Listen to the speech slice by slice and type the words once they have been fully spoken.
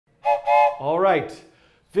All right,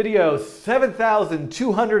 video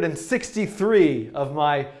 7,263 of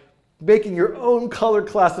my making your own color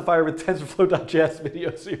classifier with TensorFlow.js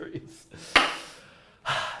video series.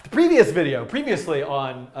 The previous video, previously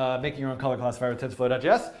on making your own color classifier with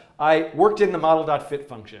TensorFlow.js, I worked in the model.fit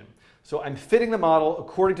function. So I'm fitting the model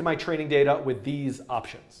according to my training data with these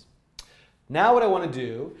options. Now what I want to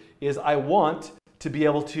do is I want to be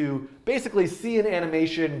able to basically see an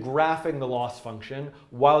animation graphing the loss function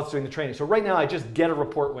while it's doing the training. So right now I just get a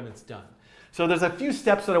report when it's done. So there's a few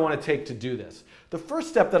steps that I want to take to do this. The first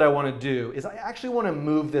step that I want to do is I actually want to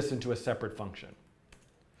move this into a separate function.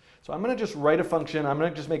 So I'm going to just write a function. I'm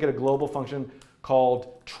going to just make it a global function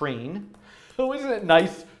called train. Oh, isn't it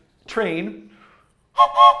nice? Train.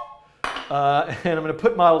 And I'm going to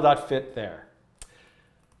put model.fit there.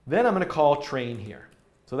 Then I'm going to call train here.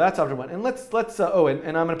 So that's option one. And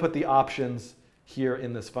and I'm going to put the options here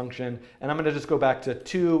in this function. And I'm going to just go back to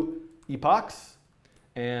 2 epochs.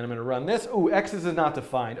 And I'm going to run this. Oh, x's is not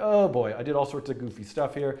defined. Oh boy, I did all sorts of goofy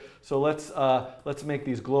stuff here. So let's make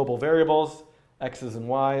these global variables, x's and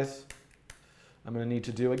y's. I'm going to need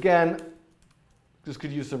to do, again, just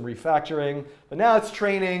could use some refactoring. But now it's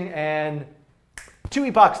training and 2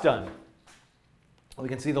 epochs done. We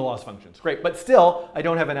can see the loss functions. Great, but still, I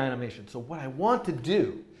don't have an animation. So what I want to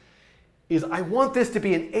do is I want this to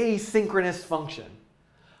be an asynchronous function.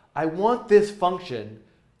 I want this function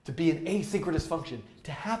to be an asynchronous function,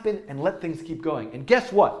 to happen and let things keep going. And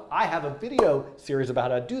guess what? I have a video series about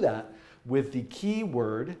how to do that with the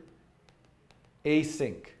keyword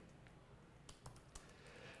async.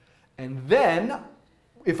 And then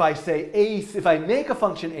if I make a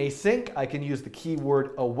function async, I can use the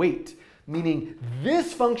keyword await, meaning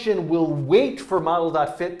this function will wait for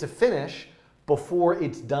model.fit to finish before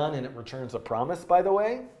it's done, and it returns a promise, by the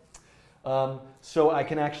way. So I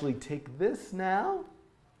can actually take this now.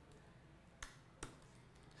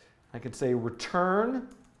 I could say return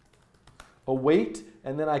await,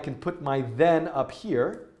 and then I can put my then up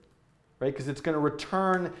here, right? Because it's going to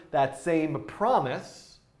return that same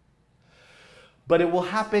promise, but it will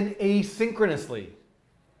happen asynchronously.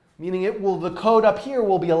 Meaning the code up here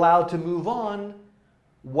will be allowed to move on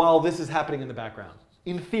while this is happening in the background.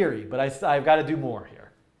 In theory, but I've got to do more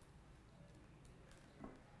here.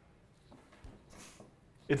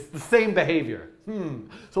 It's the same behavior.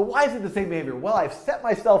 So why is it the same behavior? Well, I've set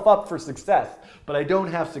myself up for success, but I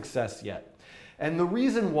don't have success yet. And the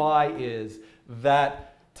reason why is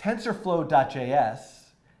that TensorFlow.js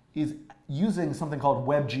is using something called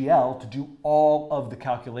WebGL to do all of the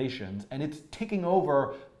calculations, and it's taking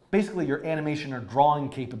over basically your animation or drawing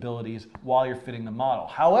capabilities while you're fitting the model.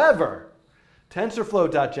 However,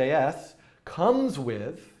 TensorFlow.js comes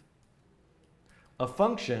with a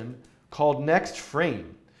function called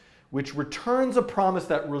nextFrame, which returns a promise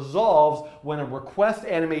that resolves when a request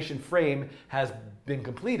animation frame has been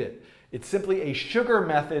completed. It's simply a sugar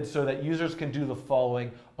method so that users can do the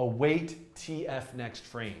following: await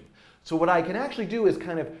tf.nextFrame. So what I can actually do is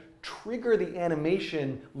kind of trigger the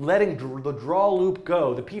animation, letting the draw loop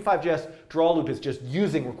go. The P5.js draw loop is just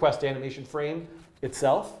using request animation frame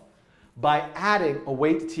itself by adding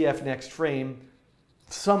await tf.nextFrame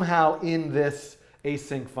somehow in this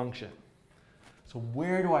async function. So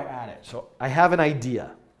where do I add it? So I have an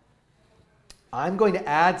idea. I'm going to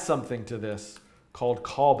add something to this called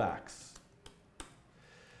callbacks.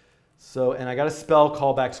 So, and I got to spell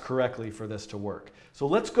callbacks correctly for this to work. So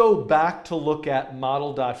let's go back to look at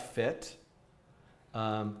model.fit,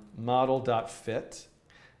 model.fit,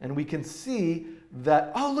 and we can see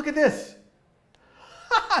that, oh, look at this.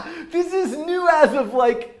 This is new as of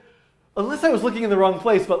like, unless I was looking in the wrong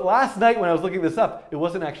place, but last night when I was looking this up, it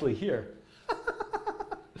wasn't actually here.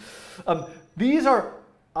 These are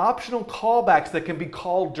optional callbacks that can be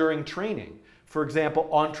called during training. For example,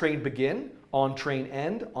 on train begin, on train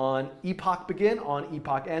end, on epoch begin, on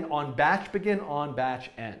epoch end, on batch begin, on batch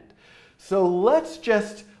end. So let's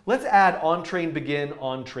add on train begin,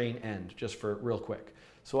 on train end, just for real quick.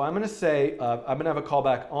 So I'm going to say, I'm going to have a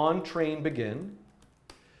callback on train begin.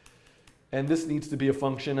 And this needs to be a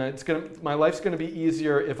function. My life's going to be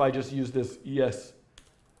easier if I just use this ES6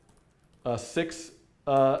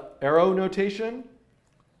 arrow notation.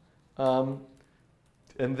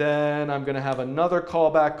 And then I'm going to have another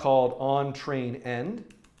callback called on train end.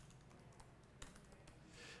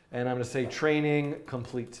 And I'm going to say training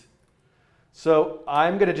complete. So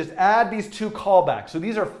I'm going to just add these 2 callbacks. So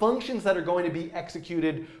these are functions that are going to be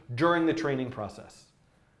executed during the training process.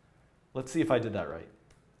 Let's see if I did that right.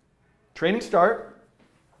 Training start.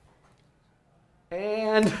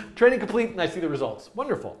 And training complete, and I see the results.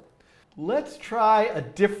 Wonderful. Let's try a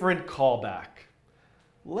different callback.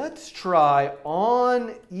 let's try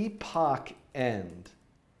on epoch end.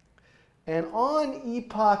 And on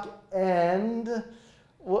epoch end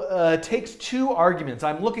takes 2 arguments.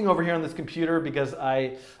 I'm looking over here on this computer because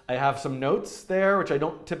I have some notes there, which I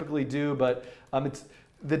don't typically do, but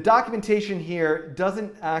the documentation here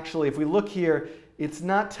doesn't actually, if we look here, it's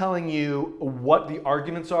not telling you what the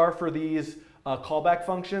arguments are for these callback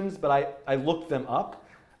functions, but I looked them up.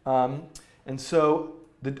 And so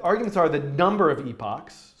the arguments are the number of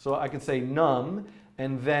epochs. So I can say num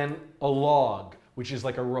and then a log, which is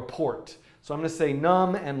like a report. So I'm going to say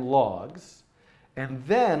num and logs. And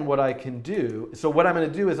then what I can do, so what I'm going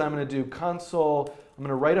to do is I'm going to do console, I'm going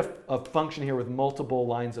to write a function here with multiple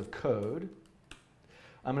lines of code.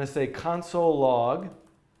 I'm going to say console log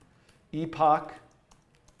epoch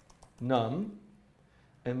num.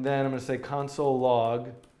 And then I'm going to say console log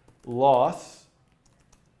loss,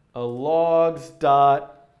 a logs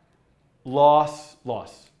dot loss.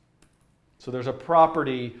 So there's a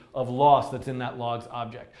property of loss that's in that logs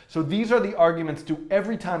object. So these are the arguments to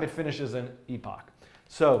every time it finishes an epoch.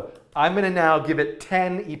 So I'm going to now give it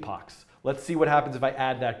 10 epochs. Let's see what happens if I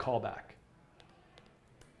add that callback.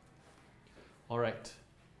 All right.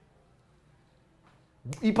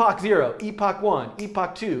 Epoch 0, epoch 1,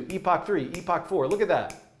 epoch 2, epoch 3, epoch 4. Look at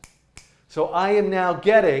that. So I am now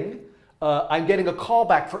getting I'm getting a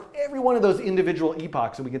callback for every one of those individual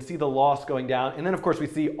epochs, and we can see the loss going down. And then, of course, we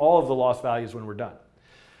see all of the loss values when we're done.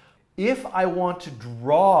 If I want to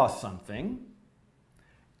draw something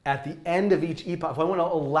at the end of each epoch, if I want to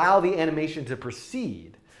allow the animation to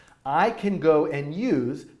proceed, I can go and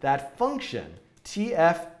use that function,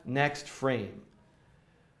 tf.nextFrame.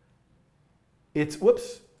 It's,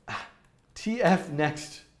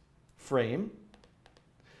 tf.nextFrame,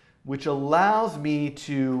 which allows me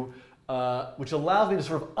to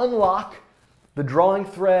sort of unlock the drawing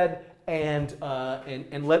thread and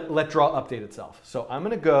let draw update itself. So I'm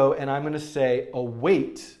going to go and I'm going to say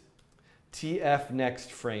await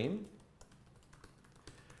tf.nextFrame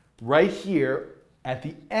right here at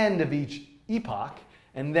the end of each epoch.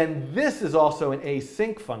 And then this is also an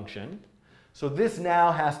async function. So this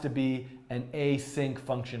now has to be an async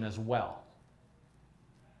function as well.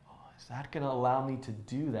 Oh, is that going to allow me to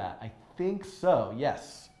do that? I think so,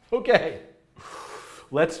 yes. Okay,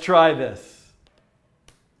 let's try this.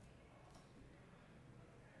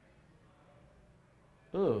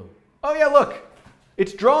 Ooh. Oh yeah, look,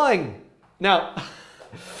 it's drawing. Now,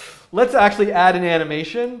 let's actually add an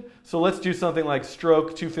animation. So let's do something like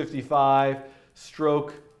stroke 255,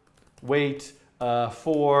 stroke weight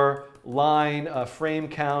 4, line frame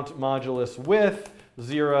count modulus width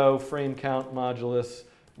 0, frame count modulus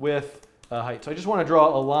width height. So I just want to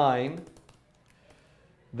draw a line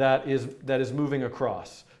that is moving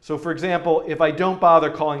across. So for example, if I don't bother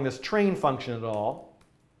calling this train function at all,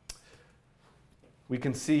 we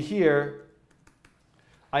can see here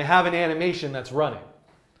I have an animation that's running.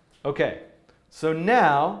 Okay, so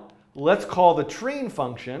now let's call the train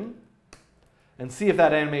function and see if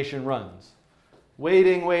that animation runs.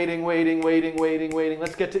 Waiting.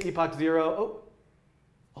 Let's get to epoch 0. Oh,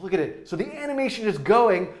 look at it. So the animation is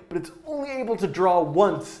going, but it's only able to draw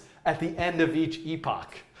once at the end of each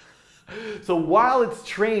epoch. So while it's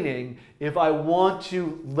training, if I want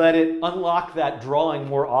to let it unlock that drawing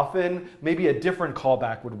more often, maybe a different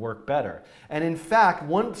callback would work better. And in fact,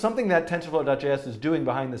 something that TensorFlow.js is doing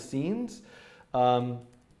behind the scenes, and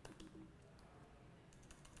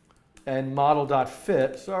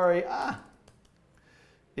model.fit,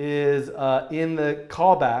 is in the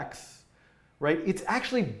callbacks, right? It's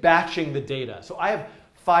actually batching the data. So I have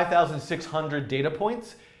 5,600 data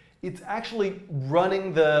points. It's actually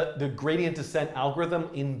running the gradient descent algorithm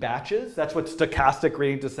in batches. That's what stochastic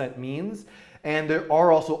gradient descent means. And there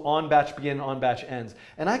are also on-batch begin, on-batch ends.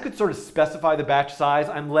 And I could sort of specify the batch size.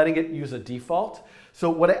 I'm letting it use a default.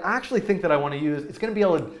 So what I actually think that I want to use, it's going to be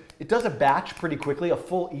able to, it does a batch pretty quickly. A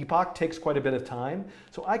full epoch takes quite a bit of time.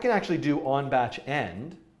 So I can actually do on-batch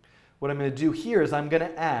end. What I'm going to do here is I'm going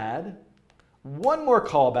to add one more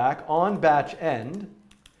callback on batch end.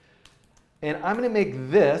 And I'm going to make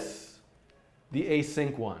this the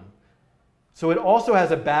async one. So it also has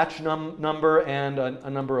a batch number and a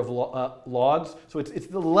number of logs. So it's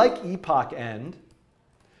the like epoch end,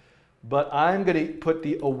 but I'm going to put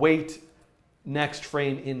the await next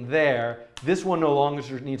frame in there. This one no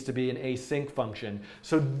longer needs to be an async function.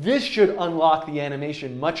 So this should unlock the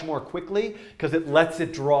animation much more quickly because it lets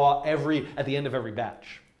it draw at the end of every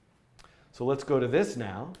batch. So let's go to this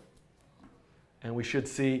now. And we should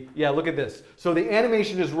see, yeah, look at this. So the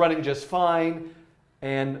animation is running just fine.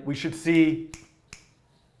 And we should see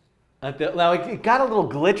Now, it got a little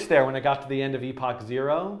glitch there when I got to the end of epoch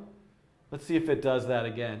 0. Let's see if it does that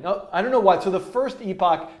again. Oh, I don't know why. So the first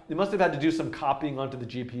epoch, they must have had to do some copying onto the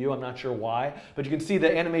GPU. I'm not sure why. But you can see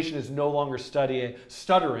the animation is no longer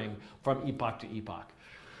stuttering from epoch to epoch.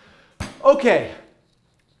 OK.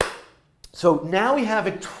 So now we have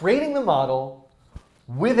it training the model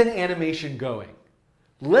with an animation going.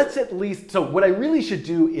 Let's at least, so what I really should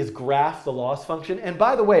do is graph the loss function. And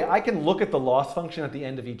by the way, I can look at the loss function at the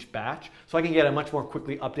end of each batch, so I can get a much more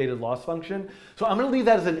quickly updated loss function. So I'm going to leave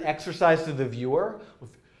that as an exercise to the viewer.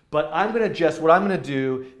 But I'm going to just, what I'm going to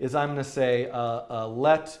do is I'm going to say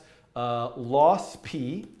let loss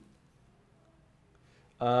p,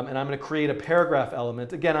 and I'm going to create a paragraph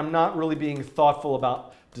element. Again, I'm not really being thoughtful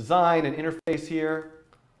about design and interface here,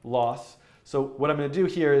 loss. So what I'm going to do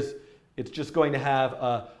here is, it's just going to have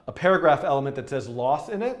a paragraph element that says loss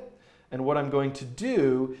in it. And what I'm going to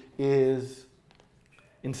do is,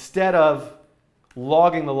 instead of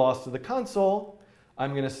logging the loss to the console,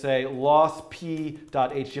 I'm going to say loss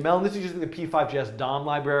p.html. And this is using the p5.js DOM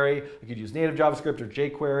library. I could use native JavaScript or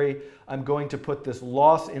jQuery. I'm going to put this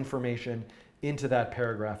loss information into that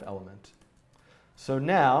paragraph element. So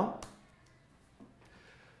now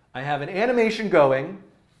I have an animation going.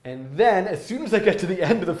 And then, as soon as I get to the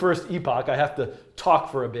end of the first epoch, I have to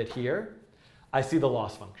talk for a bit here. I see the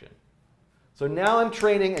loss function. So now I'm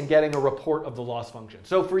training and getting a report of the loss function.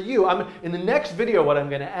 So for you, in the next video, what I'm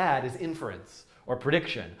going to add is inference or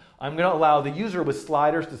prediction. I'm going to allow the user with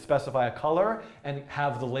sliders to specify a color and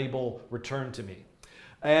have the label returned to me.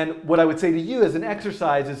 And what I would say to you as an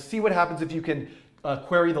exercise is see what happens if you can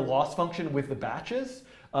query the loss function with the batches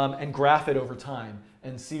and graph it over time.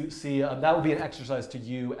 And that will be an exercise to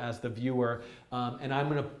you as the viewer. And I'm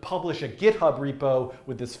going to publish a GitHub repo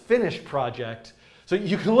with this finished project. So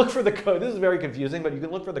you can look for the code. This is very confusing, but you can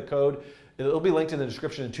look for the code. It'll be linked in the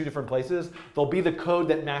description in 2 different places. There'll be the code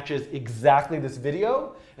that matches exactly this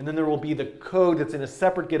video. And then there will be the code that's in a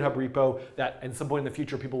separate GitHub repo that at some point in the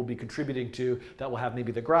future people will be contributing to that will have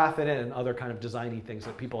maybe the graph in it and other kind of designy things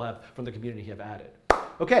that people have from the community have added.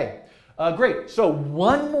 OK, great. So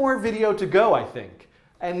one more video to go, I think.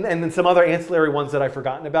 And then some other ancillary ones that I've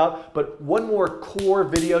forgotten about. But one more core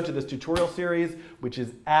video to this tutorial series, which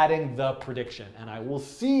is adding the prediction. And I will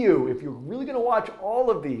see you, if you're really going to watch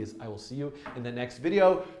all of these, I will see you in the next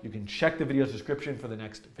video. You can check the video's description for the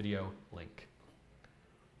next video link.